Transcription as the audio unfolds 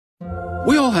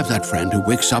We all have that friend who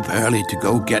wakes up early to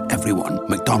go get everyone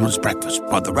McDonald's breakfast,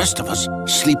 while the rest of us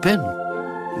sleep in.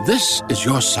 This is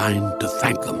your sign to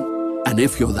thank them. And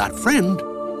if you're that friend,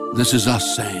 this is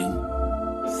us saying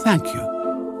thank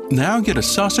you. Now get a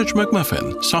sausage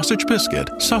McMuffin, sausage biscuit,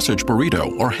 sausage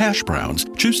burrito, or hash browns.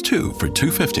 Choose 2 for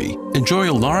 $2.50. Enjoy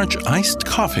a large iced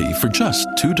coffee for just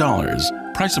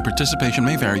 $2. Price and participation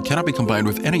may vary. Cannot be combined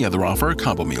with any other offer or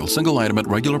combo meal. Single item at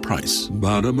regular price.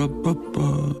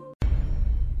 Ba-da-ba-ba-ba.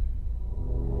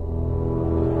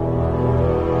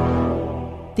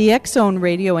 The X-Zone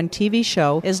radio and TV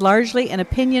show is largely an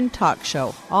opinion talk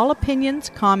show. All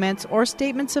opinions, comments, or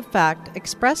statements of fact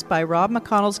expressed by Rob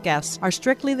McConnell's guests are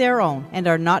strictly their own and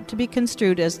are not to be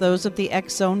construed as those of the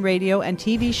X-Zone radio and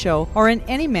TV show or in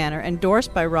any manner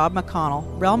endorsed by Rob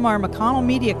McConnell, Relmar McConnell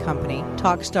Media Company,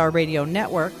 Talkstar Radio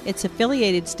Network, its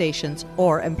affiliated stations,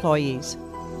 or employees.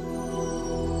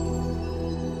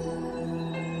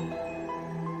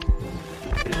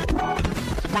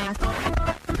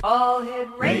 All Hit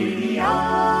Radio.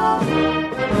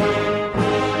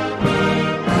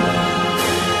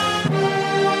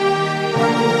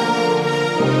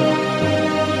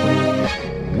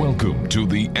 Welcome to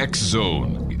the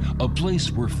X-Zone, a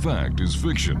place where fact is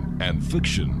fiction and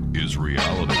fiction is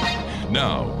reality.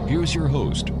 Now, here's your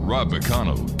host, Rob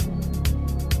McConnell.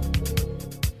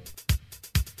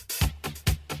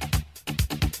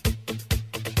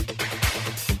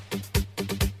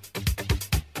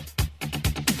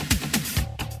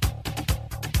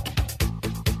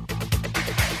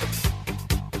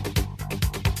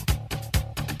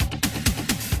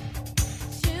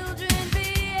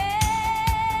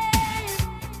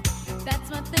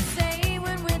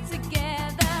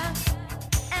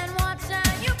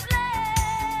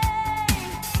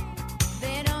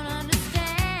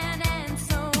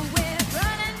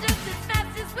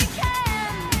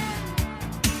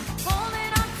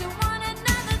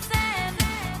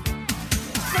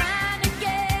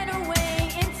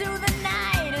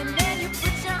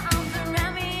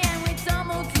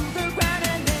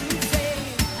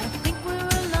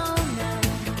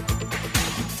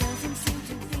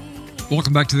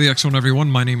 Welcome back to the X-Zone,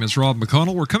 everyone. My name is Rob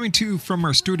McConnell. We're coming to you from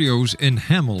our studios in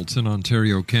Hamilton,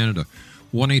 Ontario, Canada.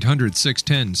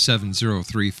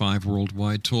 1-800-610-7035,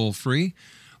 worldwide toll-free.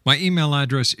 My email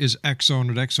address is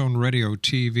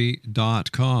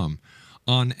xzone@xzoneradiotv.com.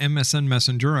 On MSN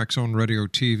Messenger,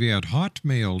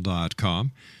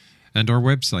 xzoneradiotv@hotmail.com. And our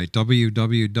website,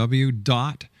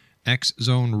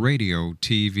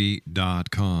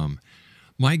 www.xzoneradiotv.com.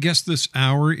 My guest this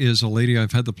hour is a lady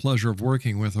I've had the pleasure of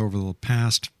working with over the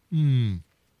past 17,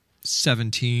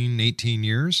 18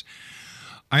 years.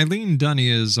 Eilleen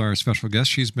Duhne is our special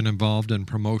guest. She's been involved in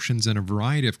promotions in a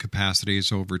variety of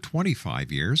capacities over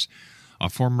 25 years. A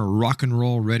former rock and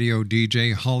roll radio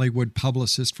DJ, Hollywood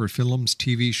publicist for films,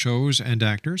 TV shows, and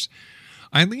actors.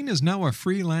 Eilleen is now a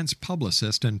freelance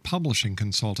publicist and publishing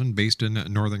consultant based in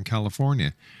Northern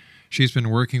California. She's been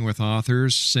working with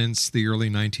authors since the early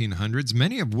 1900s,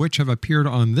 many of which have appeared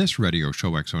on this radio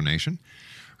show, Exonation.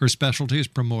 Her specialty is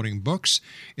promoting books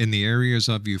in the areas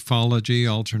of ufology,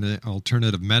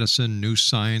 alternative medicine, new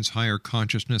science, higher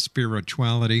consciousness,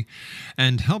 spirituality,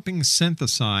 and helping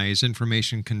synthesize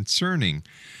information concerning.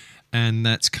 And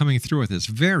that's coming through at this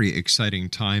very exciting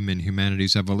time in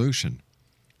humanity's evolution.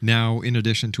 Now, in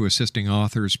addition to assisting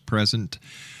authors present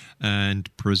and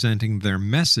presenting their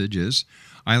messages,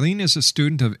 Eilleen is a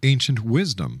student of ancient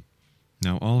wisdom.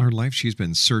 Now, all her life she's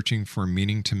been searching for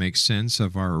meaning to make sense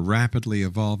of our rapidly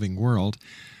evolving world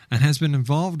and has been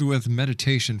involved with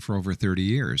meditation for over 30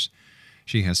 years.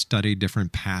 She has studied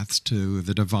different paths to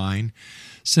the divine,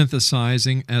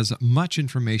 synthesizing as much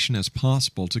information as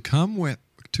possible to come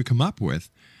up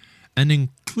with an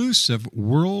inclusive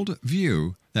world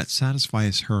view that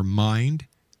satisfies her mind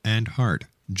and heart.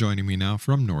 Joining me now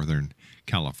from Northern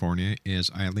California is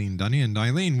Eilleen Duhne. And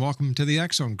Eilleen, welcome to the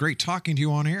X-Zone. Great talking to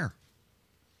you on air.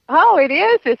 Oh, it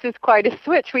is. This is quite a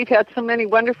switch. We've had so many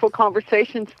wonderful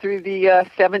conversations through the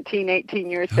 17, 18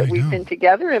 years that we've been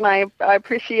together, and I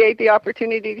appreciate the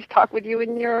opportunity to talk with you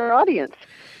and your audience.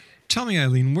 Tell me,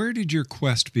 Eilleen, where did your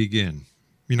quest begin?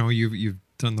 You know, you've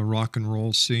done the rock and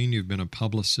roll scene. You've been a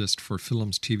publicist for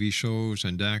films, TV shows,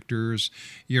 and actors.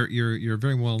 You're a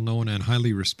very well known and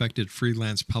highly respected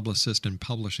freelance publicist and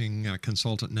publishing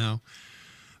consultant now.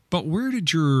 But where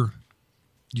did your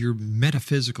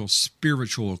metaphysical,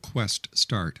 spiritual quest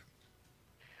start?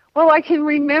 Well, I can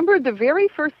remember the very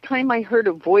first time I heard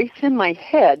a voice in my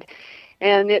head,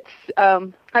 and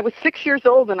I was 6 years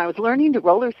old and I was learning to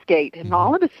roller skate, and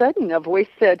all of a sudden a voice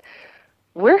said,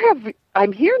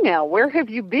 I'm here now. Where have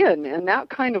you been? And that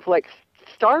kind of like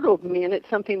startled me, and it's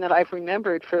something that I've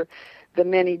remembered for the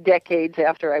many decades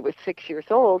after I was 6 years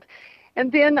old.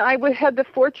 And then I had the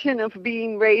fortune of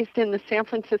being raised in the San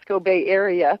Francisco Bay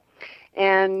Area.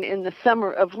 And in the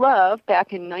summer of love,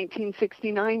 back in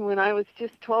 1969, when I was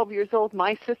just 12 years old,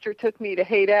 my sister took me to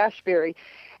Haight-Ashbury.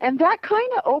 And that kind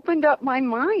of opened up my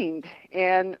mind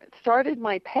and started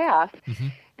my path. Mm-hmm.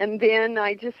 And then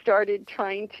I just started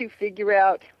trying to figure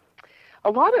out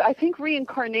I think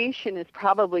reincarnation is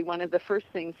probably one of the first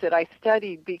things that I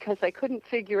studied, because I couldn't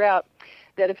figure out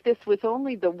that if this was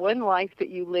only the one life that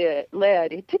you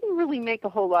led, it didn't really make a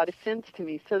whole lot of sense to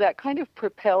me. So that kind of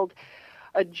propelled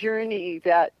a journey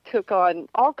that took on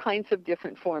all kinds of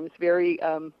different forms, very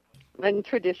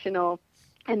untraditional.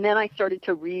 And then I started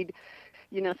to read,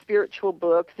 spiritual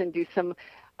books and do some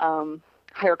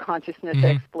higher consciousness mm-hmm.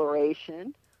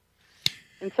 exploration.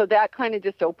 And so that kind of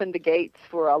just opened the gates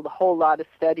for a whole lot of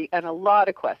study and a lot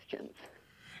of questions.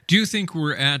 Do you think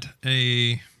we're at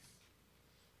a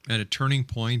turning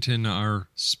point in our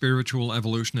spiritual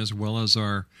evolution as well as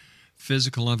our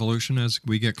physical evolution as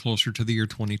we get closer to the year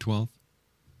 2012?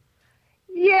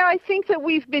 Yeah, I think that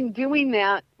we've been doing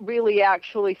that really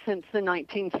actually since the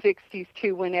 1960s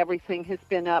too, when everything has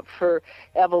been up for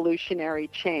evolutionary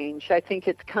change. I think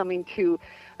it's coming to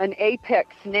an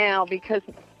apex now because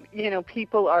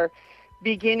people are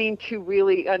beginning to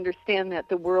really understand that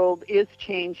the world is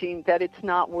changing, that it's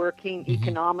not working mm-hmm.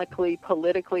 economically,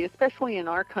 politically, especially in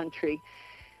our country.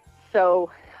 So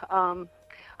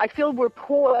I feel we're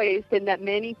poised and that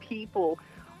many people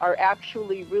are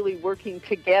actually really working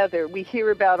together. We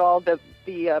hear about all the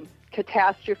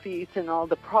catastrophes and all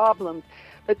the problems,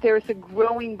 but there's a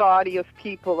growing body of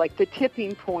people, like the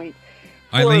tipping point.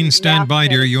 Eilleen, stand by,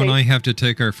 dear. You and I have to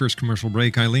take our first commercial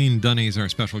break. Eilleen Duhne is our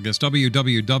special guest.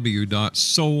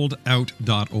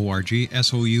 www.souledout.org.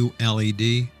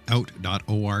 SOULED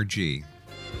out.org.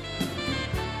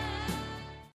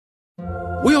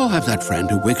 We all have that friend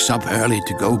who wakes up early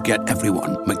to go get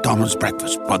everyone McDonald's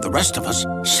breakfast, while the rest of us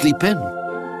sleep in.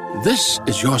 This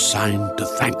is your sign to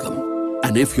thank them.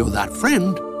 And if you're that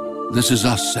friend, this is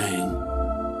us saying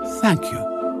thank you.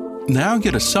 Now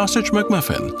get a sausage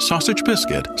McMuffin, sausage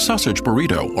biscuit, sausage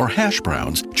burrito, or hash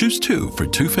browns. Choose 2 for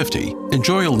 $2.50.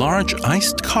 Enjoy a large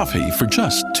iced coffee for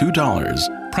just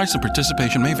 $2. Price and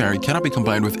participation may vary. Cannot be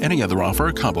combined with any other offer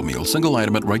or combo meal. Single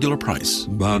item at regular price.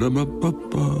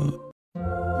 Ba-da-ba-ba-ba.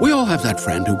 We all have that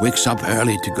friend who wakes up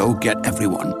early to go get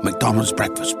everyone McDonald's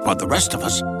breakfast, while the rest of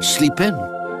us sleep in.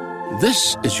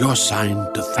 This is your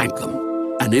sign to thank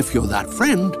them. And if you're that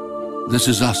friend, this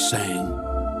is us saying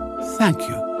thank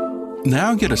you.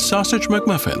 Now get a sausage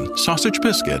McMuffin, sausage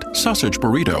biscuit, sausage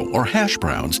burrito, or hash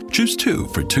browns. Choose 2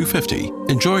 for $2.50.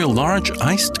 Enjoy a large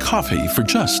iced coffee for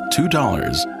just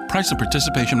 $2. Price and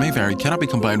participation may vary. Cannot be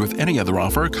combined with any other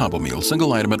offer or combo meal.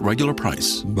 Single item at regular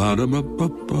price.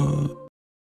 Ba-da-ba-ba-ba.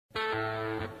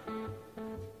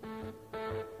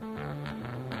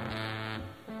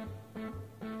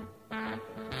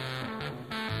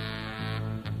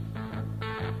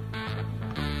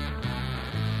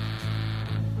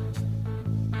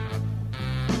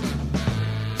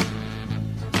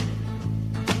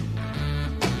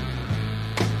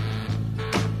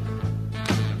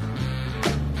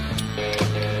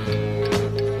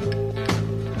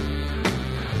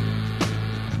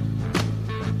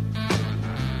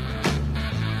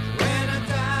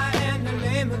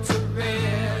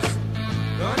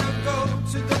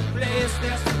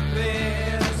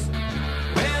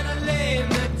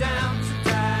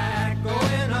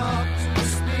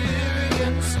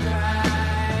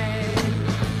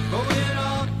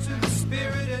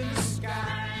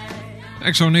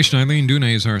 Exo Nation, Eilleen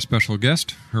Duhne is our special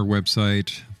guest. Her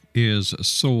website is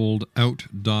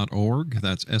souledout.org.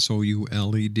 That's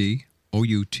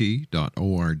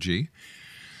SOULEDOUT.org.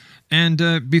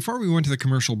 And before we went to the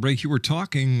commercial break, you were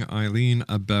talking, Eilleen,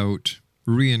 about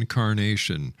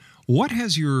reincarnation. What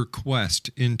has your quest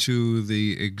into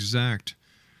the exact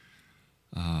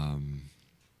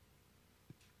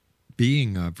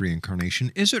being of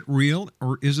reincarnation? Is it real,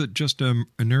 or is it just an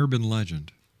urban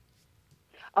legend?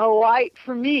 Oh,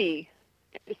 for me,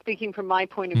 speaking from my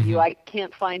point of view, I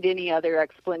can't find any other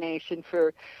explanation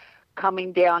for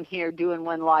coming down here, doing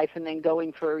one life, and then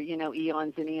going for,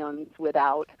 eons and eons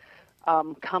without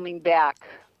coming back.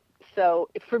 So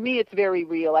for me, it's very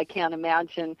real. I can't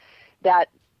imagine that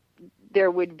there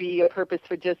would be a purpose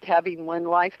for just having one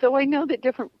life. So I know that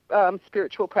different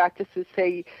spiritual practices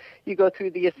say you go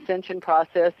through the ascension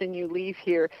process and you leave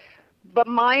here. But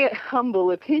my humble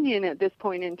opinion at this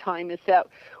point in time is that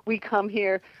we come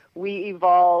here, we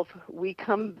evolve, we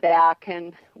come back,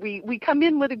 and we come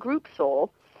in with a group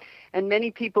soul. And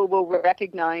many people will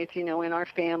recognize, in our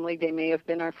family, they may have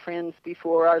been our friends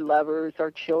before, our lovers,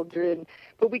 our children,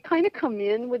 but we kind of come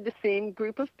in with the same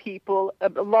group of people, a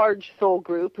large soul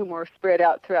group, whom are spread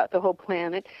out throughout the whole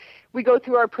planet. We go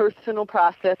through our personal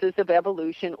processes of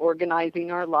evolution,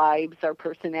 organizing our lives, our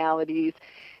personalities,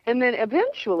 and then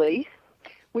eventually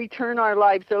we turn our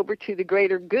lives over to the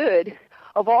greater good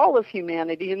of all of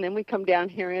humanity, and then we come down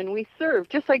here and we serve,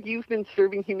 just like you've been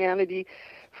serving humanity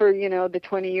for, the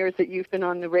 20 years that you've been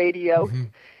on the radio. Mm-hmm.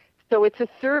 So it's a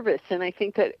service, and I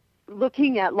think that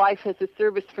looking at life as a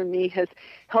service for me has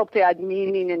helped add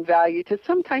meaning and value to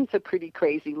sometimes a pretty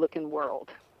crazy-looking world.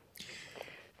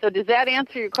 So does that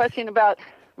answer your question about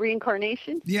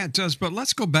reincarnation? Yeah, it does, but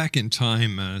let's go back in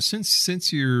time.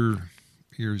 Since you're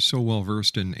so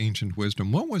well-versed in ancient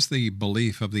wisdom, what was the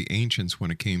belief of the ancients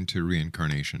when it came to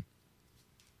reincarnation?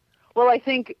 Well, I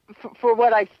think for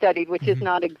what I've studied, which is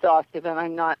not exhaustive, and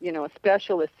I'm not, a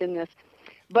specialist in this,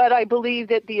 but I believe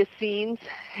that the Essenes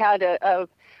had a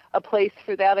place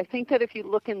for that. I think that if you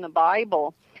look in the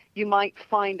Bible, you might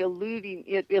find alluding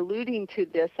to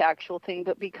this actual thing,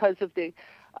 but because of the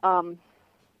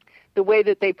way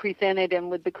that they presented him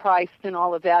with the Christ and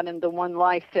all of that and the one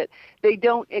life, that they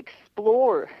don't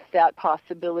explore that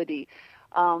possibility.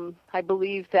 I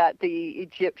believe that the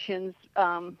Egyptians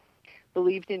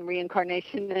believed in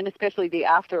reincarnation, and especially the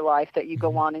afterlife, that you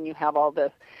go on and you have all the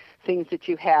things that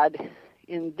you had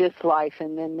in this life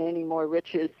and then many more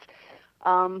riches.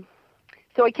 So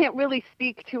I can't really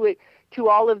speak to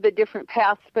all of the different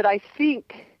paths, but I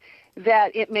think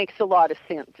that it makes a lot of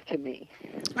sense to me.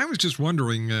 I was just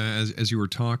wondering, as you were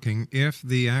talking, if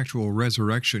the actual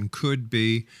resurrection could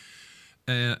be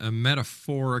a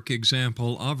metaphoric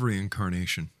example of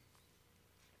reincarnation.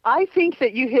 I think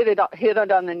that you hit it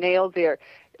on the nail there,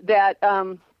 that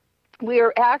we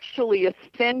are actually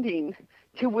ascending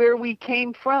to where we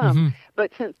came from.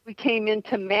 But since we came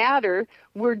into matter,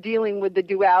 we're dealing with the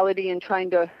duality and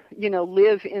trying to,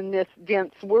 live in this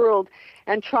dense world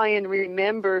and try and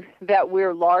remember that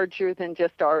we're larger than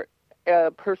just our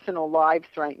personal lives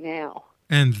right now.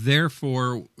 And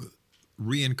therefore,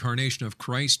 reincarnation of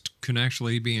Christ can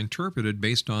actually be interpreted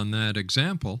based on that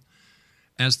example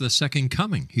as the second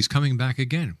coming. He's coming back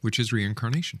again, which is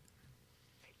reincarnation.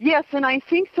 Yes, and I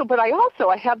think so, but I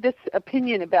have this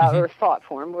opinion about, or thought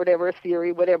form, whatever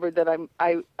theory, whatever that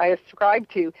I ascribe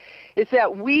to, is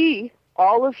that we,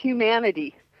 all of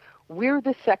humanity, we're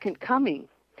the second coming.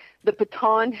 The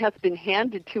baton has been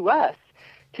handed to us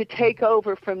to take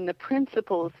over from the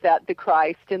principles that the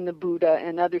Christ and the Buddha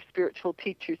and other spiritual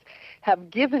teachers have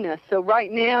given us. So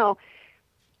right now,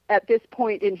 at this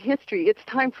point in history, it's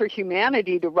time for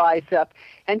humanity to rise up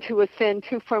and to ascend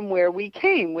to from where we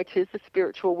came, which is the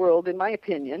spiritual world, in my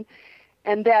opinion,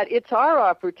 and that it's our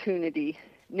opportunity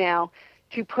now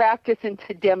to practice and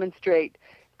to demonstrate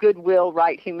goodwill,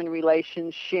 right human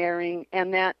relations, sharing,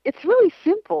 and that it's really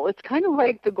simple. It's kind of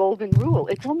like the golden rule.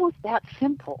 It's almost that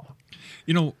simple.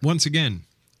 Once again,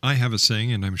 I have a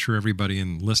saying, and I'm sure everybody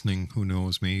in listening who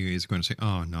knows me is going to say,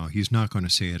 oh, no, he's not going to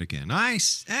say it again.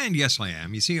 And yes, I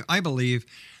am. You see, I believe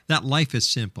that life is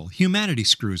simple. Humanity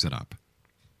screws it up.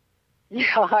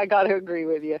 Yeah, I got to agree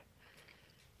with you.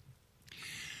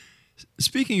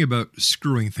 Speaking about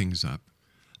screwing things up,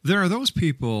 there are those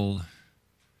people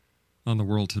on the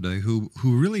world today who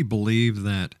really believe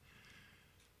that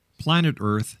planet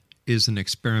Earth is an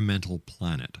experimental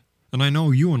planet. And I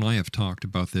know you and I have talked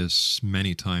about this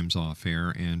many times off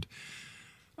air, and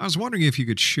I was wondering if you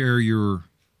could share your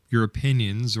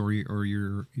opinions or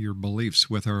your beliefs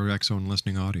with our X-Zone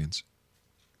listening audience.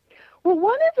 Well,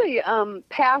 one of the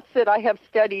paths that I have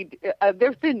studied,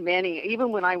 there's been many.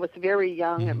 Even when I was very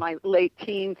young, in my late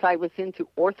teens, I was into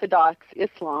Orthodox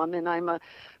Islam, and I'm a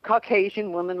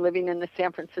Caucasian woman living in the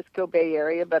San Francisco Bay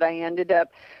Area, but I ended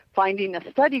up finding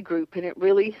a study group, and it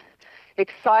really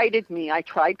excited me. I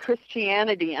tried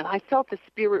Christianity, and I felt the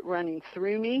spirit running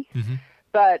through me,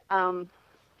 but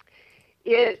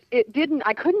it didn't.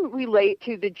 I couldn't relate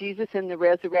to the Jesus and the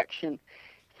resurrection.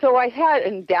 So I had,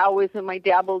 in Taoism, I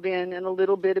dabbled in, and a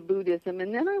little bit of Buddhism,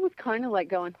 and then I was kind of like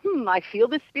going, I feel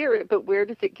the spirit, but where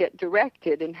does it get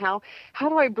directed, and how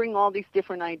do I bring all these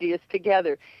different ideas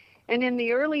together? And in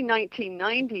the early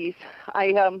 1990s,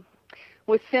 I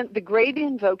was sent the Great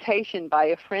Invocation by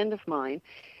a friend of mine,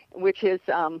 which is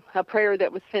a prayer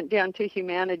that was sent down to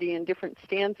humanity in different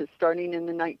stanzas starting in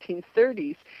the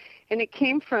 1930s. And it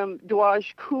came from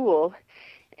Duhne Kuhl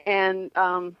and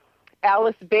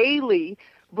Alice Bailey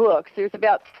books. There's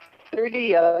about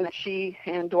 30 that she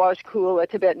and Duhne Kuhl, a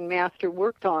Tibetan master,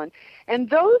 worked on. And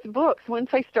those books, once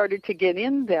I started to get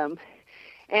in them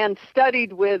and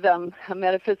studied with a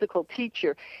metaphysical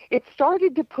teacher, it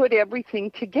started to put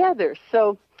everything together.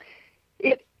 So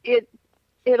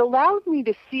it allowed me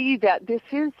to see that this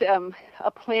is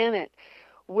a planet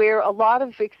where a lot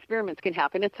of experiments can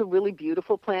happen. It's a really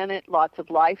beautiful planet. Lots of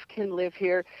life can live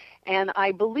here. And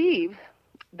I believe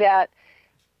that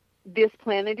this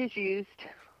planet is used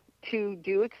to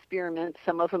do experiments.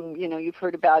 Some of them, you've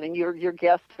heard about, and your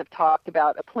guests have talked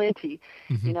about aplenty,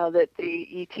 that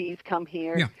the ETs come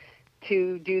here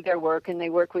to do their work, and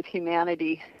they work with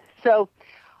humanity. So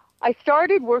I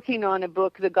started working on a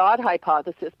book, The God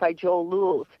Hypothesis by Joel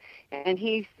Lewis, and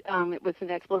it was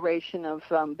an exploration of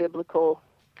biblical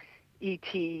ET,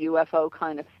 UFO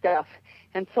kind of stuff.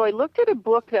 And so I looked at a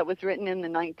book that was written in the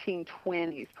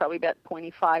 1920s, probably about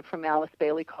 25, from Alice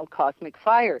Bailey, called Cosmic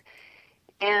Fire.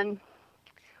 And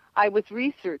I was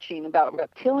researching about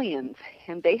reptilians,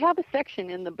 and they have a section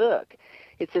in the book.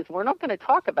 It says, we're not going to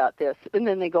talk about this. And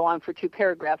then they go on for 2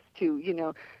 paragraphs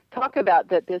to, talk about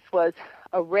that this was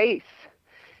a race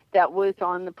that was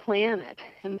on the planet.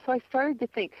 And so I started to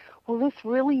think, well, this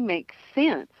really makes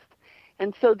sense.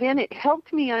 And so then it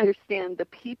helped me understand the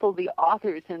people, the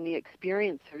authors, and the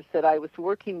experiencers that I was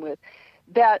working with,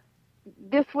 that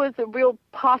this was a real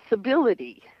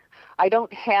possibility. I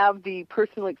don't have the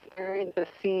personal experience of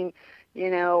seeing,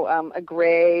 a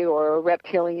gray or a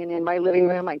reptilian in my living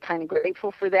room. I'm kind of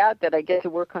grateful for that I get to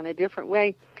work on a different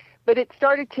way. But it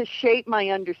started to shape my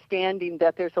understanding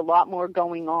that there's a lot more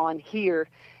going on here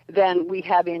than we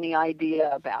have any idea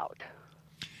about.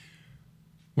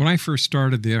 When I first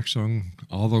started the X-Zone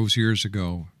all those years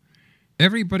ago,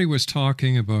 everybody was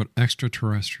talking about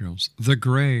extraterrestrials, the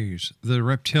Greys, the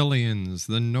Reptilians,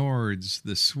 the Nords,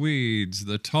 the Swedes,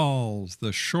 the Talls,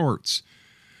 the Shorts,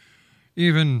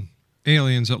 even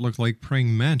aliens that look like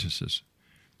praying mantises.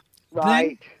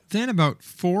 Right. Then about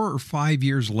 4 or 5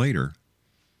 years later,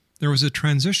 there was a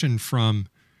transition from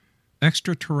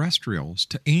extraterrestrials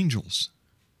to angels.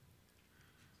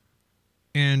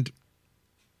 And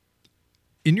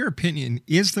in your opinion,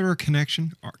 is there a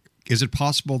connection? Is it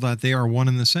possible that they are one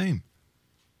and the same?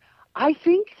 I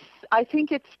think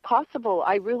it's possible.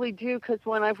 I really do, because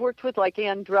when I've worked with like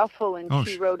Anne Druffel, and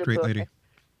she wrote a great book. Lady.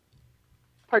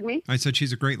 Pardon me? I said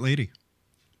she's a great lady.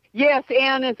 Yes,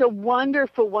 Anne is a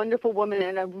wonderful, wonderful woman,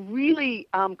 and a really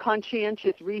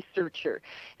conscientious researcher.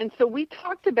 And so we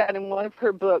talked about in one of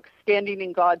her books, Standing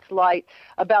in God's Light,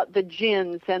 about the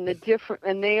jinns and the different,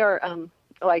 and they are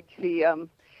like the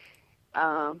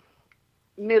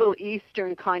Middle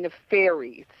Eastern kind of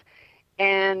fairies.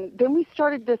 And then we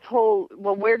started this whole,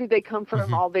 well, where do they come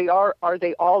from? Are they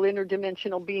all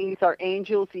interdimensional beings? Are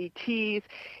angels, ETs?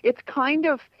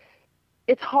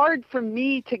 It's hard for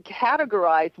me to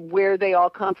categorize where they all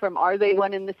come from. Are they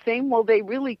one and the same? Well, they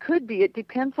really could be. It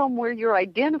depends on where your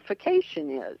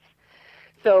identification is.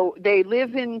 So they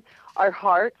live in our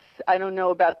hearts. I don't know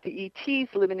about the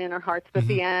ETs living in our hearts, but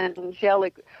the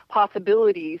angelic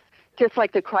possibilities, just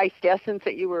like the Christ essence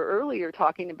that you were earlier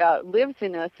talking about, lives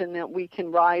in us, and that we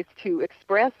can rise to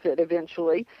express it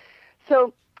eventually.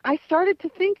 So I started to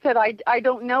think that I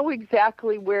don't know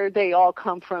exactly where they all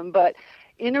come from, but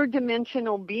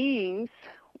interdimensional beings,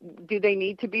 do they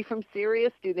need to be from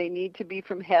Sirius? Do they need to be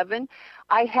from heaven?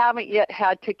 I haven't yet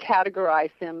had to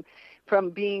categorize them from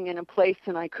being in a place,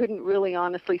 and I couldn't really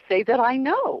honestly say that I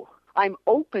know. I'm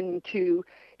open to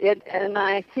it, and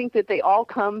I think that they all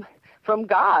come from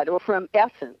God or from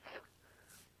essence.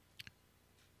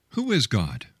 Who is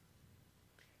God?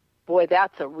 Boy,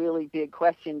 that's a really big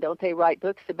question. Don't they write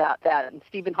books about that? And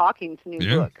Stephen Hawking's new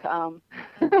book.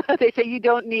 They say you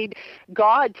don't need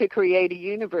God to create a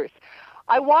universe.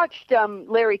 I watched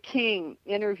Larry King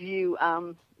interview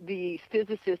the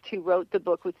physicist who wrote the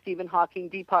book with Stephen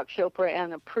Hawking, Deepak Chopra,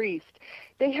 and a priest.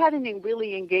 They had a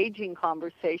really engaging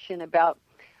conversation about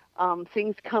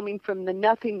things coming from the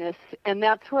nothingness, and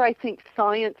that's where I think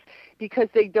science, because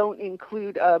they don't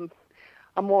include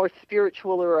a more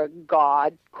spiritual or a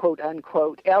God,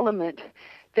 quote-unquote, element,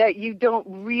 that you don't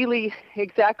really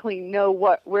exactly know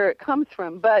where it comes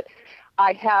from. But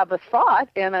I have a thought,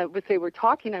 and as they were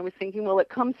talking, I was thinking, well, it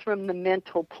comes from the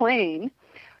mental plane,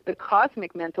 the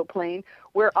cosmic mental plane,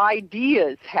 where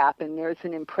ideas happen. There's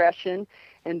an impression,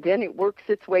 and then it works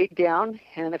its way down,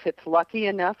 and if it's lucky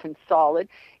enough and solid,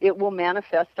 it will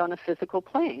manifest on a physical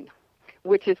plane,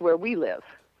 which is where we live.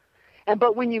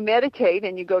 But when you meditate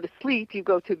and you go to sleep, you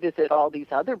go to visit all these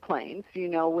other planes.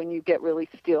 When you get really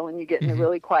still and you get in a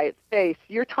really quiet space,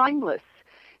 you're timeless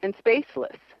and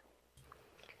spaceless.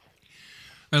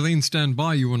 Eilleen, stand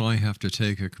by. You and I have to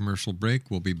take a commercial break.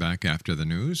 We'll be back after the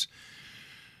news.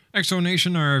 Exo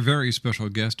Nation, our very special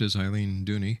guest is Eilleen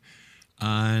Duhne.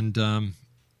 And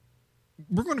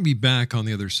We're going to be back on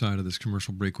the other side of this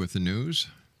commercial break with the news.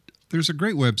 There's a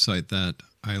great website that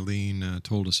Eilleen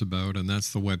told us about, and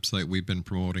that's the website we've been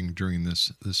promoting during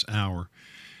this hour.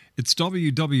 It's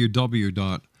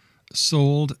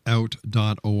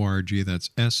www.souledout.org. That's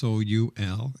SOULEDNET.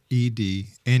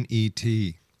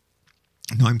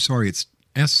 No, I'm sorry, it's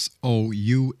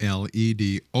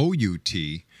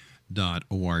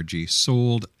SOULEDOUT.org.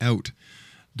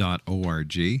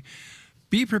 Souledout.org.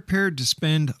 Be prepared to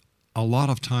spend a lot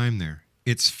of time there.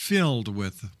 It's filled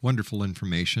with wonderful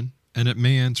information, and it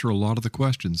may answer a lot of the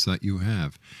questions that you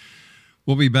have.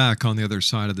 We'll be back on the other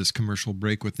side of this commercial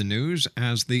break with the news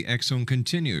as the X-Zone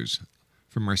continues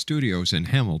from our studios in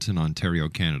Hamilton, Ontario,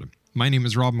 Canada. My name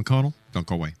is Rob McConnell. Don't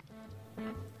go away.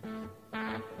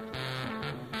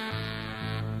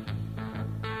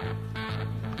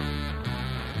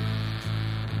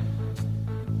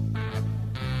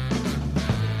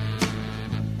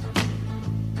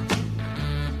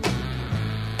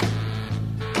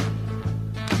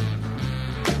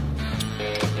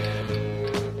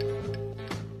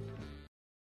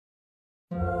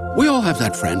 We all have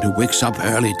that friend who wakes up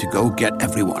early to go get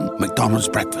everyone McDonald's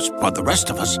breakfast, while the rest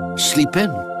of us sleep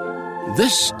in.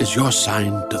 This is your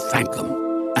sign to thank them.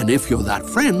 And if you're that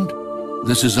friend,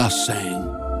 this is us saying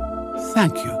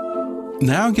thank you.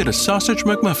 Now get a sausage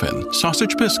McMuffin,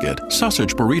 sausage biscuit,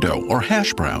 sausage burrito, or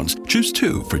hash browns. Choose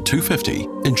 2 for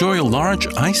 $2.50. Enjoy a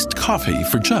large iced coffee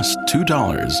for just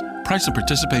 $2. Price and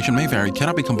participation may vary.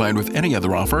 Cannot be combined with any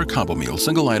other offer or combo meal.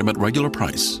 Single item at regular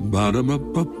price.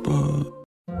 Ba-da-ba-ba-ba.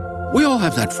 We all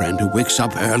have that friend who wakes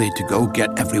up early to go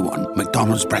get everyone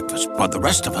McDonald's breakfast, while the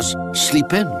rest of us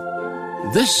sleep in.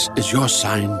 This is your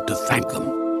sign to thank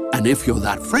them. And if you're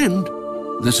that friend,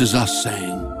 this is us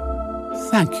saying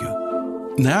thank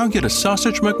you. Now get a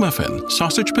sausage McMuffin,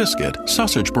 sausage biscuit,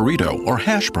 sausage burrito, or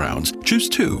hash browns. Choose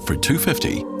 2 for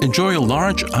 $2.50. Enjoy a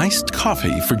large iced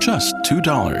coffee for just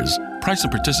 $2. Price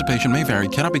and participation may vary.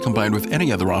 Cannot be combined with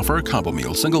any other offer or combo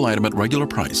meal. Single item at regular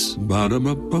price.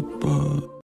 Ba-da-ba-ba-ba.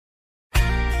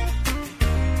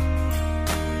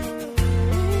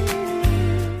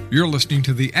 You're listening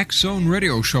to the X-Zone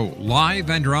Radio Show, live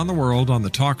and around the world on the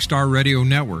Talkstar Radio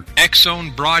Network,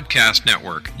 X-Zone Broadcast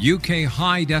Network, UK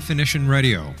High Definition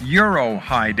Radio, Euro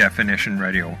High Definition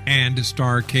Radio, and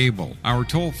Star Cable. Our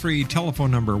toll-free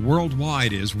telephone number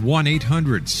worldwide is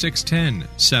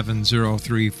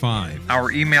 1-800-610-7035. Our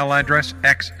email address,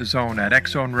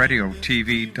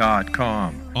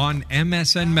 xzone@xzoneradiotv.com. On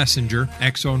MSN Messenger,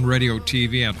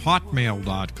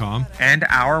 xzoneradiotv@hotmail.com, and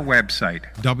our website,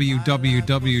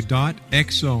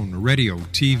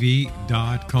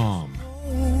 www.xzoneradiotv.com.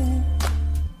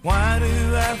 Why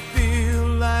do I feel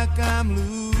like I'm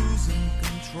losing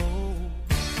control?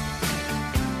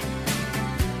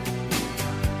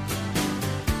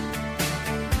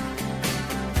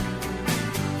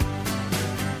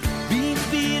 Being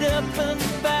beat up and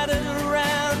battered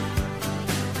around,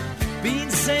 being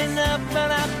sent up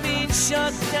and I've been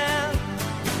shut down.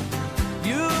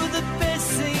 You're the best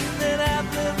thing that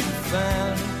I've ever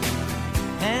found.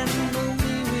 Handle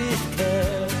me with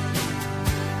care.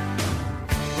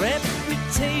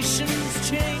 Reputation's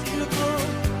changeable,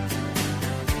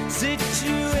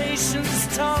 situation's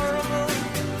tolerable,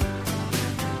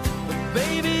 but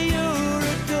baby you're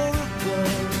adorable.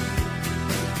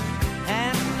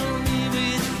 Handle me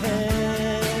with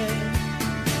care.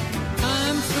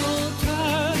 I'm so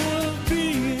tired of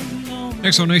being lonely.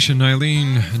 Exonation,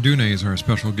 Eilleen Duhne is our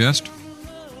special guest.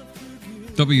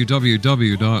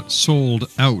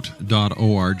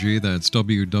 www.souledout.org. That's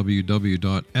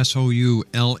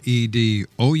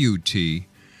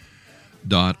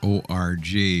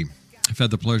www.souledout.org. I've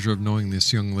had the pleasure of knowing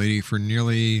this young lady for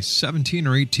nearly 17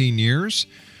 or 18 years.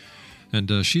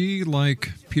 And she,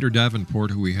 like Peter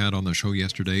Davenport, who we had on the show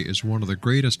yesterday, is one of the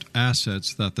greatest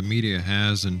assets that the media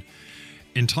has. And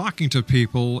in talking to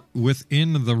people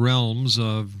within the realms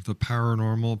of the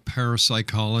paranormal,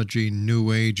 parapsychology,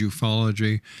 New Age,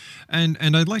 ufology, and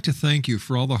I'd like to thank you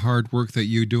for all the hard work that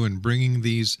you do in bringing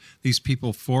these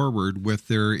people forward with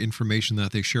their information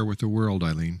that they share with the world,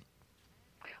 Eilleen.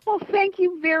 Well, thank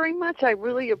you very much. I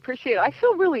really appreciate it. I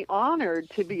feel really honored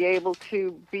to be able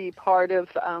to be part of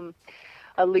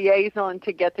a liaison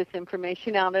to get this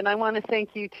information out. And I want to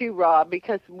thank you too, Rob,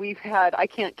 because we've had,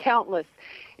 countless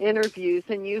interviews,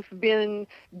 and you've been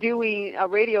doing a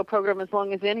radio program as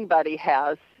long as anybody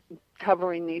has,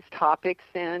 covering these topics,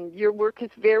 and your work is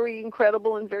very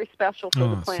incredible and very special for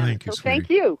the planet. Thank you, so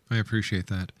thank you. I appreciate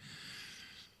that.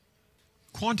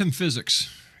 Quantum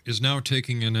physics is now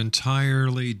taking an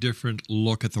entirely different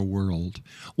look at the world.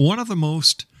 One of the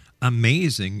most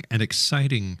amazing and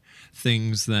exciting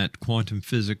things that quantum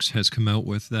physics has come out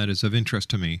with that is of interest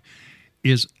to me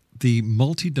is the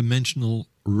multidimensional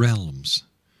realms.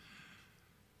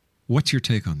 What's your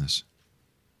take on this?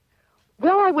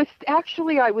 Well, I was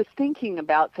thinking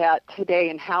about that today,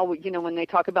 and how, when they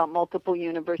talk about multiple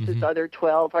universes, are there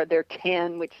 12, are there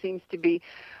 10, which seems to be,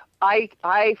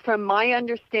 I from my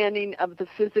understanding of the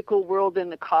physical world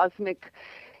and the cosmic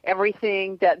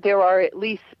everything, that there are at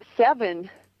least 7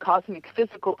 cosmic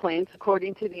physical planes,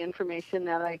 according to the information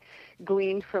that I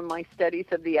gleaned from my studies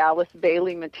of the Alice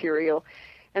Bailey material.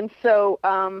 And so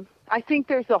I think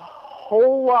there's a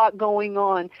whole lot going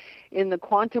on in the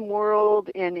quantum world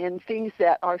and in things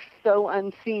that are so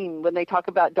unseen. When they talk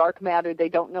about dark matter, they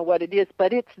don't know what it is,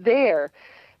 but it's there.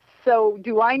 So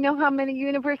do I know how many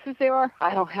universes there are?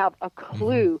 I don't have a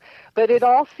clue. But it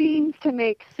all seems to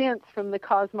make sense from the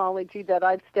cosmology that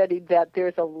I've studied, that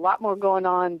there's a lot more going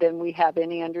on than we have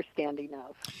any understanding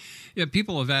of. Yeah,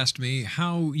 people have asked me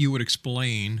how you would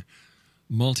explain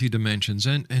multi-dimensions,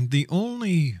 and the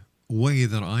only way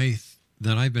that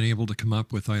I've been able to come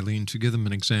up with, Eilleen, to give them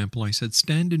an example, I said,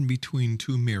 stand in between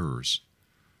 2 mirrors.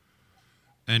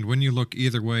 And when you look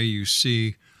either way, you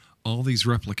see all these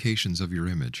replications of your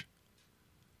image.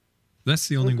 That's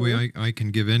the only way I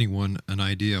can give anyone an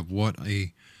idea of what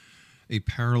a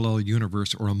parallel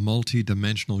universe or a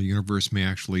multi-dimensional universe may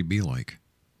actually be like.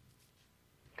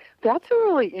 That's a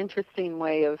really interesting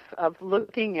way of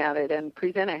looking at it and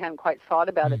present. I hadn't quite thought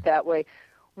about it that way.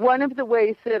 One of the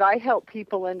ways that I help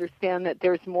people understand that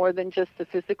there's more than just the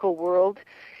physical world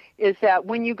is that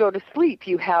when you go to sleep,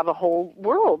 you have a whole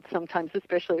world sometimes,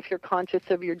 especially if you're conscious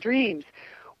of your dreams.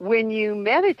 When you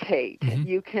meditate,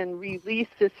 you can release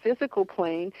this physical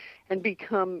plane and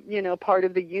become, part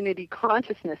of the unity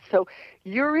consciousness. So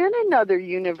you're in another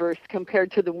universe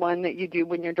compared to the one that you do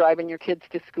when you're driving your kids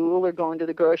to school or going to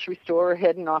the grocery store or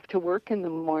heading off to work in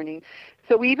the morning.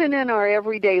 So even in our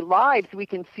everyday lives, we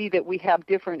can see that we have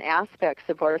different aspects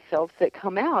of ourselves that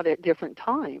come out at different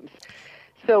times.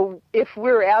 So if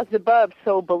we're as above,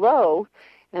 so below,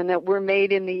 and that we're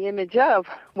made in the image of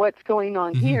what's going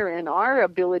on here, and our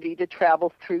ability to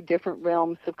travel through different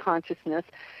realms of consciousness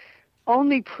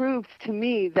only proves to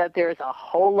me that there's a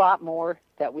whole lot more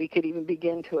that we could even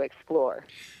begin to explore.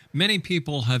 Many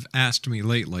people have asked me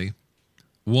lately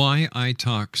why I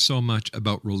talk so much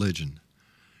about religion.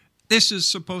 This is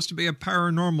supposed to be a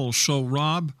paranormal show,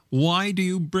 Rob. Why do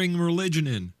you bring religion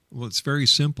in? Well, it's very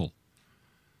simple.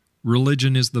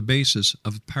 Religion is the basis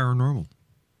of paranormal.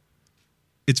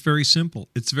 It's very simple.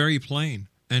 It's very plain.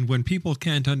 And when people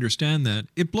can't understand that,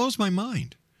 it blows my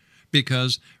mind,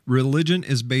 because religion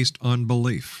is based on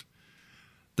belief.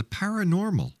 The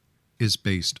paranormal is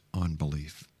based on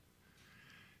belief.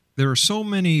 There are so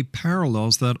many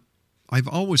parallels that I've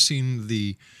always seen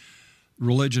the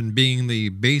religion being the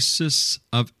basis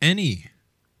of anything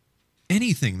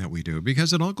that we do,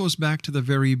 because it all goes back to the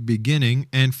very beginning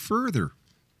and further.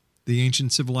 The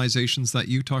ancient civilizations that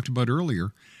you talked about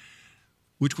earlier,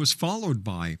 which was followed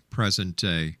by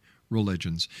present-day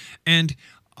religions. And,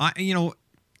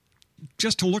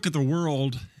 just to look at the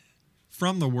world,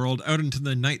 from the world out into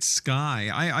the night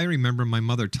sky, I remember my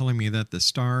mother telling me that the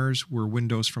stars were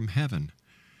windows from heaven,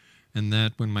 and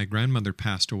that when my grandmother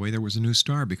passed away, there was a new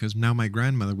star, because now my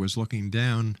grandmother was looking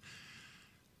down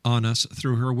on us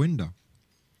through her window.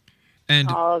 And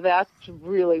that's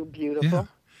really beautiful. Yeah.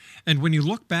 And when you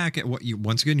look back at what you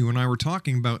and I were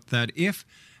talking about, that if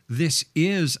this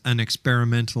is an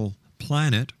experimental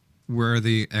planet where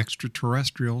the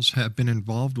extraterrestrials have been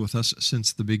involved with us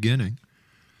since the beginning,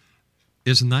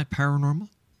 isn't that paranormal?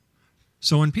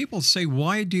 So when people say,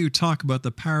 why do you talk about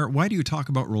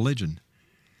religion?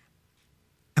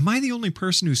 Am I the only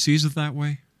person who sees it that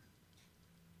way?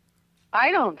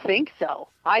 I don't think so.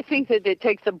 I think that it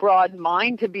takes a broad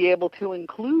mind to be able to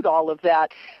include all of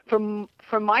that. From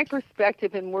my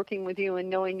perspective, in working with you and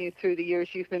knowing you through the years,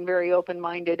 you've been very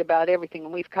open-minded about everything,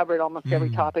 and we've covered almost every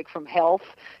topic, from health,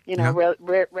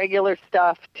 regular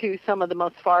stuff, to some of the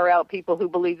most far-out people who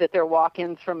believe that they're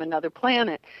walk-ins from another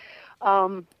planet.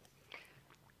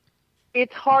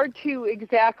 It's hard to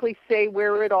exactly say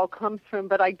where it all comes from,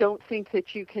 but I don't think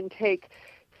that you can take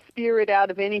spirit out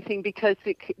of anything, because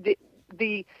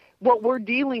what we're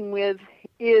dealing with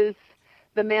is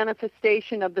the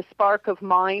manifestation of the spark of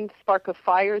mind, spark of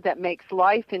fire that makes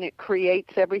life, and it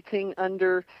creates everything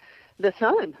under the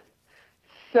sun.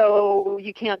 So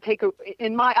you can't take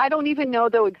I don't even know,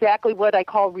 though, exactly what I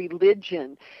call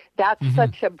religion. That's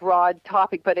such a broad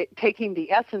topic, but taking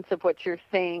the essence of what you're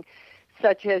saying,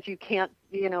 such as you can't,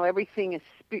 everything is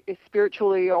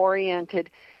spiritually oriented.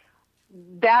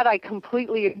 that I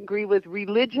completely agree with.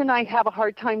 Religion, I have a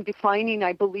hard time defining.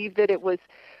 I believe that it was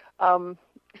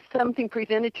something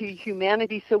presented to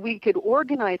humanity so we could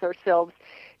organize ourselves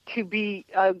to be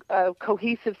a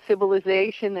cohesive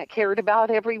civilization that cared about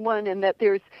everyone, and that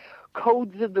there's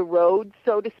codes of the road,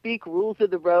 so to speak, rules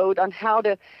of the road on how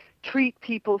to treat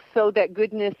people so that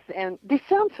goodness, and this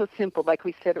sounds so simple, like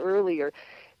we said earlier,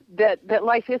 that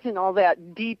life isn't all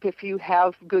that deep if you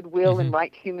have goodwill and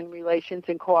right human relations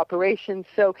and cooperation.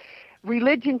 So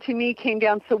religion to me came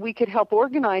down so we could help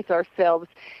organize ourselves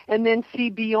and then see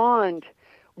beyond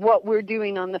what we're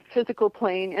doing on the physical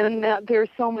plane, and that there's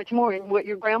so much more. And what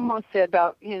your grandma said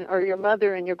about, or your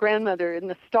mother and your grandmother and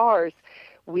the stars,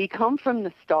 we come from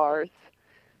the stars.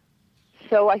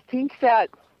 So I think that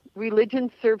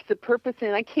religion serves a purpose,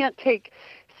 and I can't take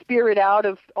spirit out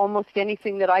of almost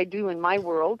anything that I do in my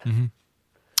world.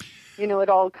 It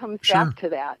all comes back to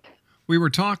that. We were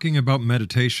talking about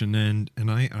meditation, and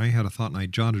I had a thought, and I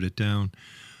jotted it down.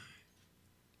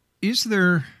 Is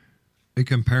there a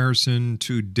comparison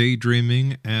to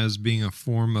daydreaming as being a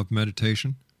form of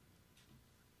meditation?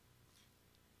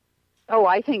 Oh,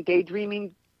 I think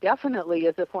daydreaming definitely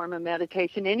is a form of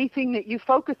meditation. Anything that you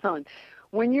focus on.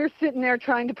 When you're sitting there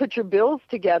trying to put your bills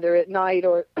together at night,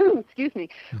 or, excuse me,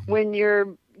 when you're,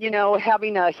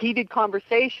 having a heated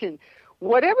conversation,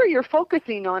 whatever you're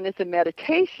focusing on is a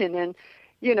meditation. And,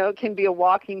 it can be a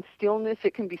walking stillness.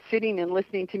 It can be sitting and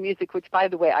listening to music, which, by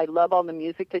the way, I love all the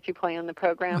music that you play on the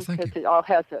program, because it all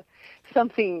has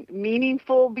something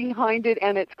meaningful behind it,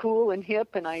 and it's cool and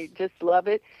hip, and I just love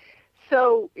it.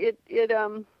 So it's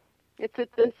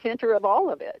at the center of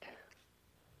all of it.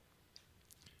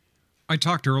 I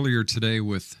talked earlier today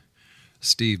with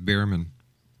Steve Behrman,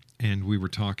 and we were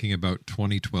talking about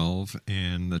 2012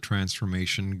 and the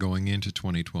transformation going into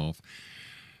 2012.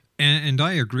 And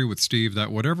I agree with Steve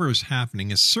that whatever is happening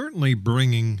is certainly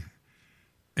bringing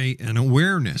an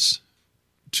awareness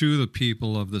to the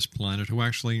people of this planet who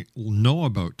actually know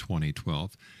about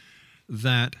 2012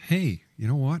 that, hey, you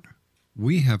know what?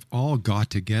 We have all got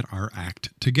to get our act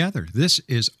together. This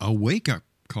is a wake-up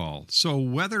call. So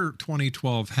whether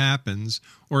 2012 happens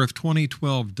or if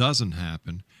 2012 doesn't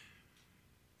happen,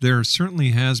 there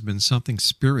certainly has been something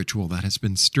spiritual that has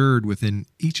been stirred within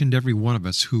each and every one of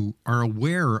us who are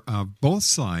aware of both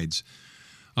sides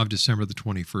of December the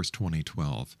 21st,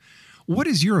 2012. What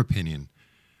is your opinion,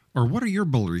 or what are your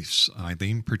beliefs,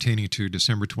 Eilleen, pertaining to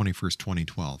December 21st,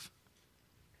 2012?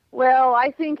 Well, I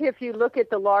think if you look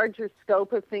at the larger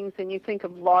scope of things and you think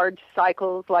of large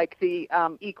cycles like the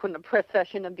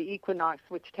precession of the equinox,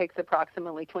 which takes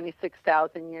approximately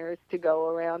 26,000 years to go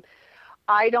around,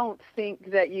 I don't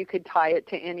think that you could tie it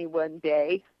to any one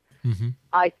day.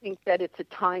 I think that it's a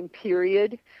time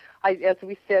period. As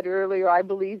we said earlier, I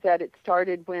believe that it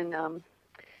started when,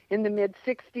 in the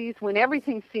mid-'60s, when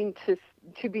everything seemed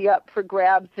to be up for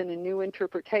grabs in a new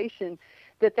interpretation,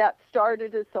 that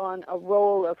started us on a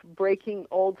roll of breaking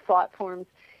old thought forms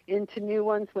into new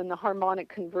ones when the harmonic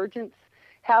convergence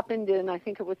happened in, I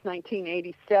think it was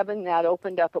 1987. That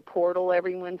opened up a portal,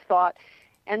 everyone thought.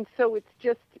 And so it's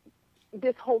just,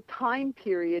 this whole time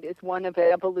period is one of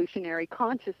evolutionary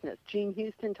consciousness. Gene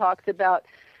Houston talks about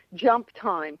jump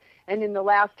time. And in the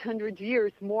last 100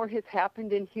 years, more has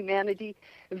happened in humanity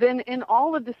than in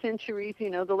all of the centuries,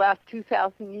 the last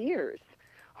 2,000 years.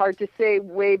 Hard to say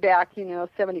way back,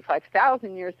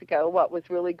 75,000 years ago, what was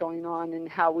really going on and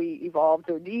how we evolved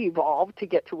or de-evolved to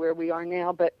get to where we are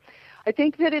now. But I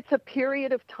think that it's a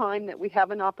period of time that we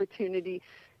have an opportunity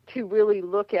to really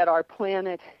look at our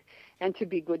planet and to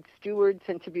be good stewards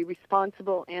and to be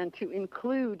responsible and to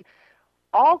include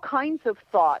all kinds of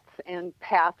thoughts and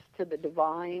paths to the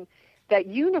divine that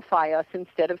unify us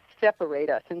instead of separate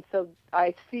us. And so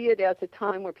I see it as a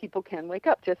time where people can wake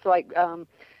up, just like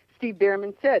Steve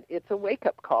Behrman said, it's a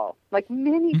wake-up call, like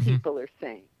many people are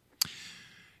saying.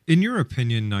 In your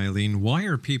opinion, Eilleen, why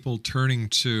are people turning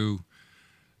to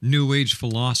New Age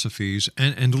philosophies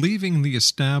and leaving the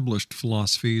established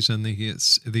philosophies and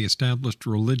the established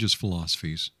religious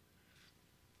philosophies?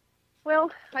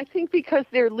 Well, I think because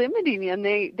they're limiting and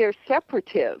they're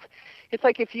separative. It's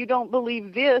like if you don't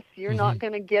believe this, you're not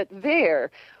going to get there.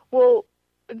 Well,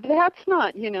 that's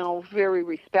not, very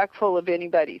respectful of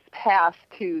anybody's path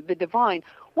to the divine.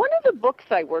 One of the books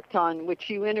I worked on, which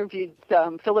you interviewed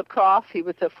Philip Croft, he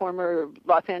was a former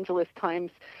Los Angeles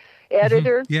Times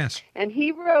editor. Yes. And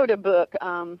he wrote a book,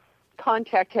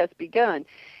 Contact Has Begun.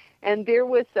 And there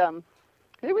was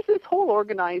this whole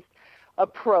organized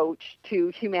approach to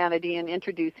humanity and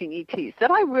introducing ETs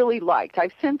that I really liked.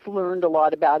 I've since learned a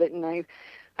lot about it, and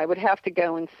I I would have to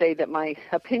go and say that my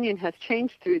opinion has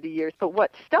changed through the years, but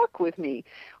what stuck with me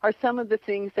are some of the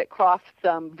things that Croft's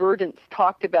Verdance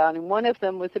talked about, and one of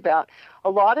them was about a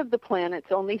lot of the planets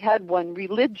only had one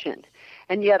religion,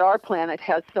 and yet our planet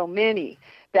has so many.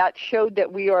 That showed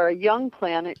that we are a young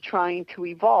planet trying to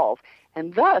evolve,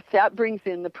 and thus that brings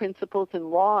in the principles and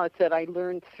laws that I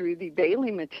learned through the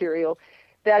Bailey material,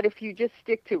 that if you just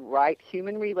stick to right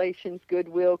human relations,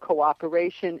 goodwill,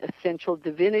 cooperation, essential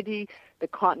divinity, the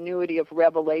continuity of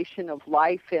revelation of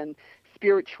life and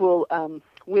spiritual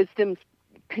wisdoms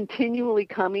continually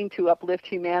coming to uplift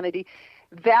humanity,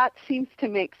 that seems to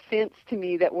make sense to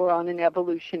me that we're on an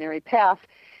evolutionary path,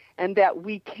 and that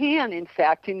we can, in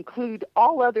fact, include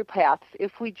all other paths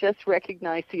if we just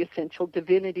recognize the essential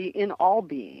divinity in all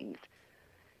beings.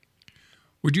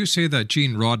 Would you say that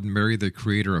Gene Roddenberry, the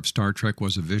creator of Star Trek,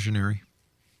 was a visionary?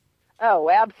 Oh,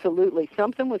 absolutely.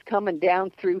 Something was coming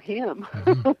down through him.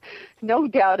 Mm-hmm. No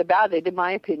doubt about it, in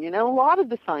my opinion. And a lot of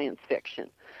the science fiction.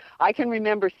 I can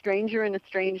remember Stranger in a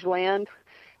Strange Land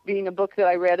being a book that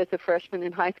I read as a freshman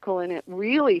in high school, and it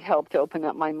really helped open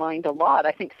up my mind a lot.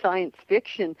 I think science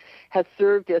fiction has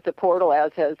served as a portal,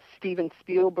 as has Steven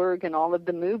Spielberg and all of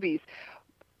the movies,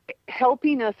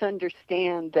 helping us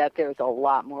understand that there's a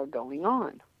lot more going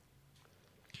on.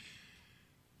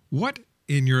 What,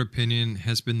 in your opinion,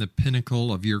 has been the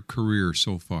pinnacle of your career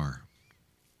so far?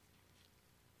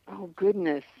 Oh,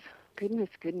 goodness.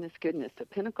 The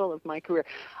pinnacle of my career.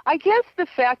 I guess the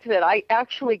fact that I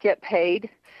actually get paid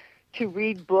to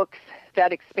read books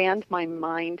that expand my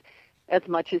mind as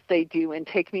much as they do and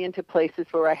take me into places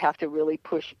where I have to really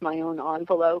push my own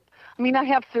envelope. I mean, I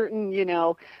have certain,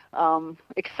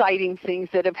 exciting things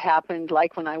that have happened,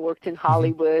 like when I worked in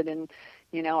Hollywood, and,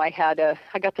 I got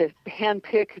to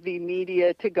handpick the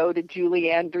media to go to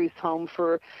Julie Andrews' home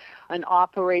for an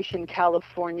Operation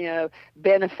California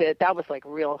benefit. That was like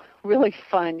really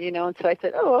fun, and so I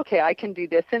said, oh, okay, I can do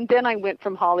this. And then I went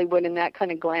from Hollywood and that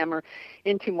kind of glamour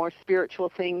into more spiritual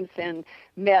things, and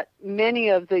met many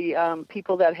of the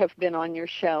people that have been on your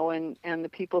show, and the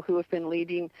people who have been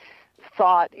leading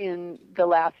thought in the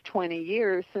last 20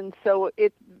 years. And so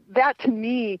that to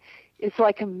me is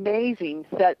like amazing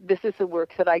that this is the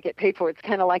work that I get paid for. It's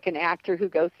kind of like an actor who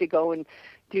goes to go and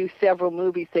do several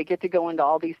movies. They get to go into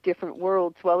all these different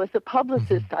worlds. Well, as a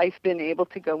publicist, I've been able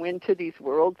to go into these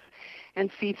worlds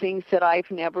and see things that I've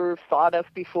never thought of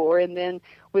before. And then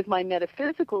with my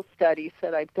metaphysical studies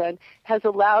that I've done, has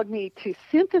allowed me to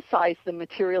synthesize the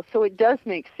material so it does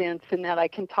make sense, and that I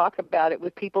can talk about it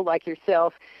with people like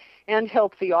yourself and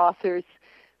help the authors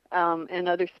and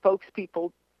other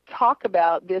spokespeople talk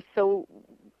about this, so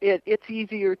it's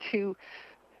easier to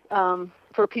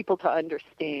for people to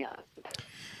understand.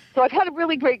 So I've had a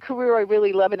really great career. I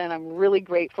really love it, and I'm really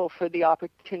grateful for the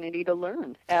opportunity to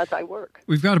learn as I work.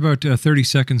 We've got about 30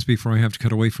 seconds before I have to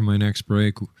cut away from my next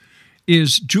break.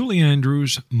 Is Julie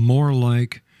Andrews more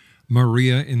like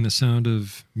Maria in The Sound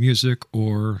of Music,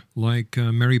 or like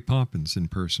Mary Poppins in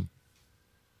person?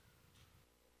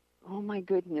 Oh, my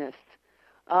goodness.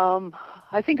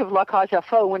 I think of La Cage aux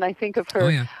Folles when I think of her. Oh,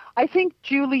 yeah. I think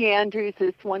Julie Andrews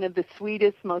is one of the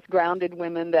sweetest, most grounded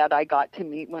women that I got to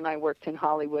meet when I worked in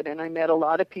Hollywood, and I met a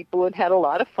lot of people and had a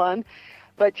lot of fun.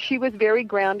 But she was very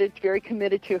grounded, very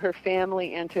committed to her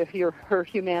family and to her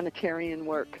humanitarian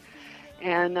work.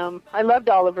 And I loved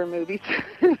all of her movies.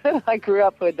 I grew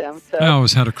up with them. So. I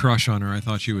always had a crush on her. I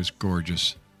thought she was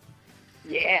gorgeous.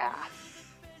 Yeah.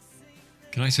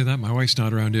 Can I say that? My wife's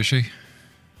not around, is she?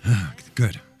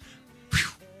 Good. Whew.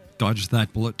 Dodged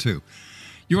that bullet, too.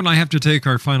 You and I have to take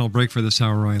our final break for this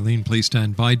hour, Eilleen. Please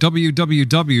stand by.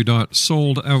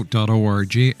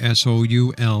 www.souledout.org,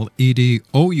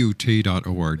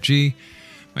 SOULEDOUT.org.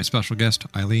 My special guest,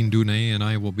 Eilleen Duhne, and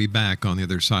I will be back on the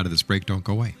other side of this break. Don't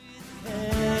go away.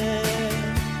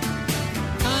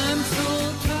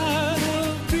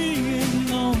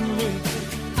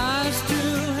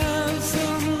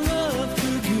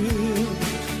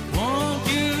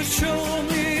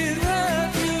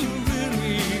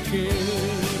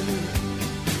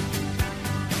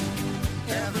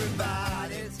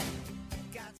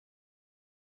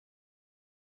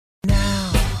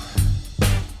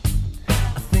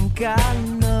 I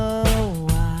know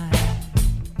why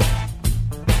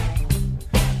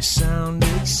it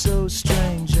sounded so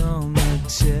strange on the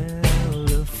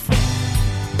telephone.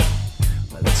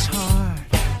 Well, it's hard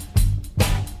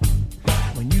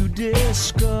when you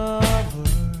discover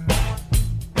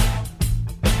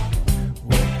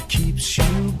what keeps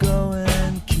you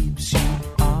going, keeps you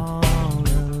all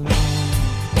alone.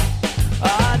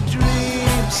 I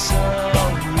dream so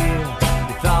real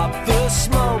without the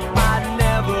smoke.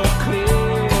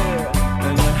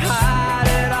 And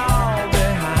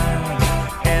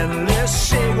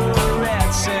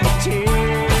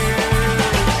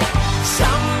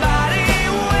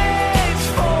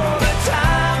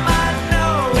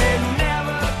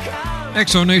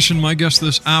Exonation, my guest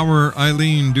this hour,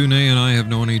 Eilleen Duhne, and I have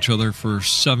known each other for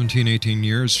 17, 18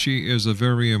 years. She is a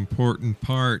very important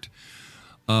part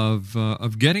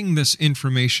of getting this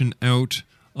information out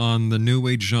on the New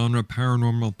Age genre,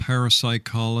 paranormal,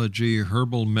 parapsychology,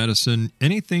 herbal medicine,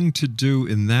 anything to do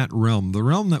in that realm, the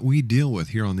realm that we deal with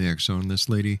here on the X Zone. This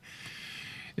lady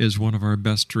is one of our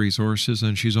best resources,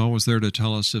 and she's always there to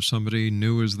tell us if somebody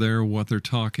new is there, what they're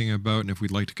talking about, and if we'd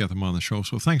like to get them on the show.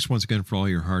 So thanks once again for all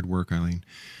your hard work, Eilleen.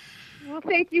 Well,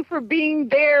 thank you for being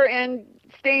there and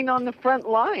staying on the front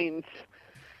lines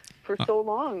for so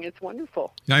long. It's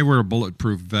wonderful. I wear a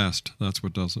bulletproof vest. That's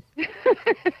what does it.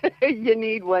 You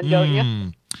need one, don't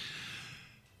you?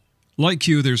 Like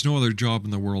you, there's no other job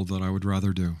in the world that I would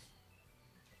rather do.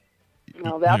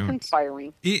 No, that's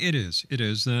inspiring. It is. It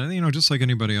is. Just like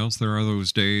anybody else, there are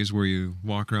those days where you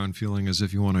walk around feeling as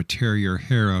if you want to tear your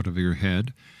hair out of your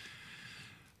head.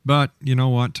 But you know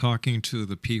what? Talking to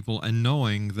the people and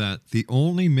knowing that the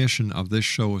only mission of this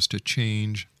show is to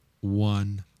change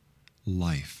one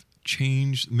life.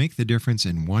 Make the difference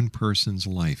in one person's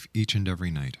life each and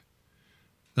every night.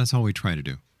 That's all we try to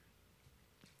do.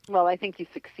 Well, I think you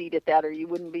succeed at that, or you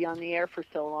wouldn't be on the air for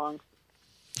so long.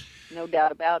 No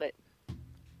doubt about it.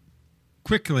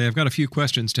 Quickly, I've got a few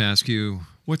questions to ask you.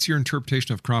 What's your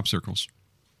interpretation of crop circles?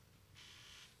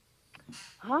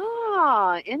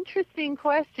 Interesting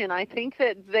question. I think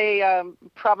that they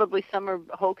probably some are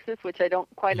hoaxes, which I don't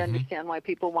quite understand why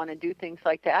people want to do things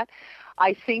like that.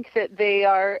 I think that they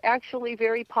are actually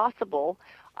very possible.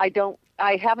 I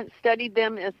haven't studied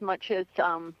them as much as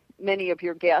many of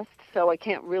your guests, so I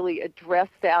can't really address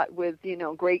that with,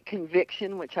 great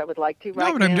conviction, which I would like to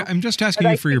right now. No, but I'm just asking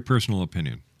you for your personal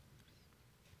opinion.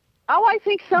 Oh, I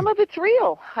think some of it's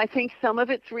real. I think some of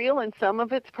it's real, and some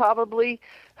of it's probably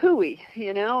hooey,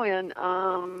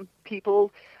 and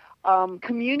people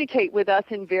communicate with us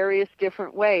in various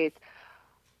different ways.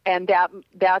 And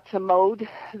that's a mode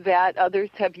that others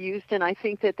have used, and I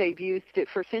think that they've used it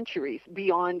for centuries,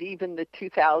 beyond even the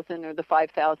 2,000 or the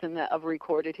 5,000 of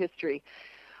recorded history.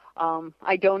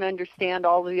 I don't understand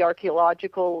all of the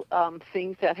archaeological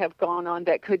things that have gone on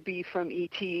that could be from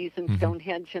ETs and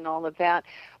Stonehenge and all of that,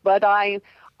 but I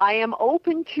am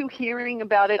open to hearing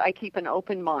about it. I keep an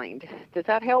open mind. Does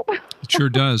that help? It sure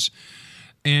does.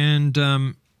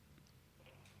 And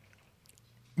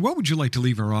what would you like to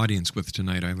leave our audience with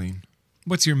tonight, Eilleen?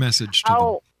 What's your message to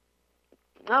them?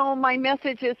 Oh, my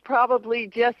message is probably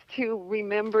just to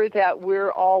remember that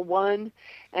we're all one,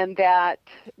 and that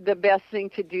the best thing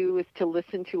to do is to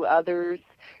listen to others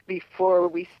before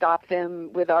we stop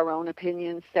them with our own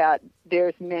opinions, that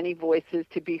there's many voices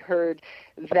to be heard,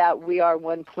 that we are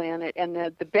one planet. And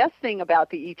the best thing about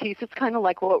the ETs is kind of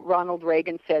like what Ronald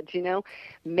Reagan said,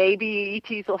 maybe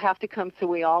ETs will have to come so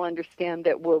we all understand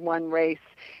that we're one race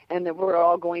and that we're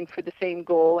all going for the same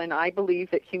goal. And I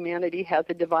believe that humanity has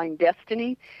a divine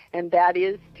destiny, and that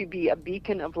is to be a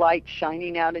beacon of light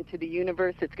shining out into the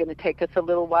universe. It's going to take us a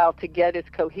little while to get as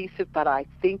cohesive, but I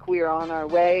think we are on our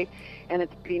way, and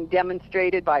it's being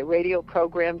demonstrated by radio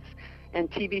programs and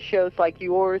TV shows like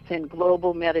yours and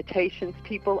global meditations.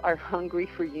 People are hungry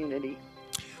for unity.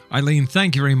 Eilleen,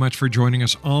 thank you very much for joining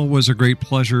us. Always a great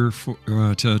pleasure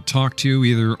to talk to you,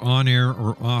 either on air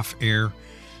or off air.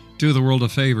 Do the world a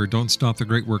favor. Don't stop the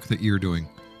great work that you're doing.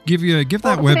 Give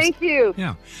that website. Thank you.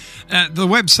 Yeah. The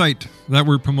website that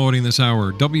we're promoting this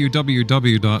hour,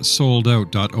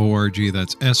 www.souledout.org.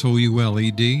 That's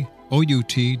SOULEDOUT.org.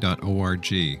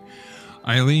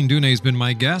 Eilleen Duhne has been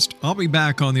my guest. I'll be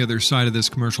back on the other side of this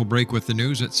commercial break with the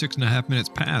news at 6.5 minutes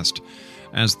past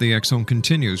as the X Zone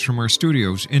continues from our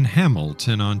studios in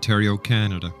Hamilton, Ontario,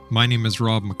 Canada. My name is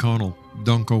Rob McConnell.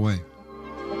 Don't go away.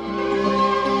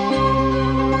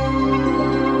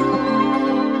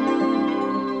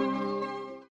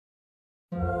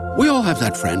 We all have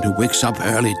that friend who wakes up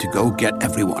early to go get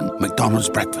everyone McDonald's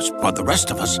breakfast, while the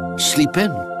rest of us sleep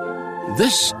in.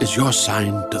 This is your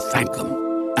sign to thank them.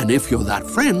 And if you're that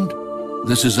friend,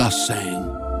 this is us saying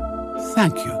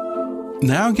thank you.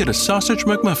 Now get a sausage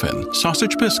McMuffin,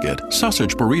 sausage biscuit,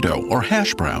 sausage burrito, or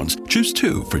hash browns. Choose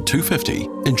 2 for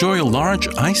 $2.50. Enjoy a large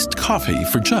iced coffee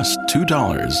for just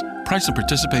 $2. Price and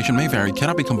participation may vary.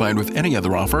 Cannot be combined with any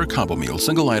other offer or combo meal.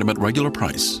 Single item at regular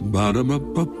price.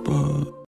 Ba-da-ba-ba-ba.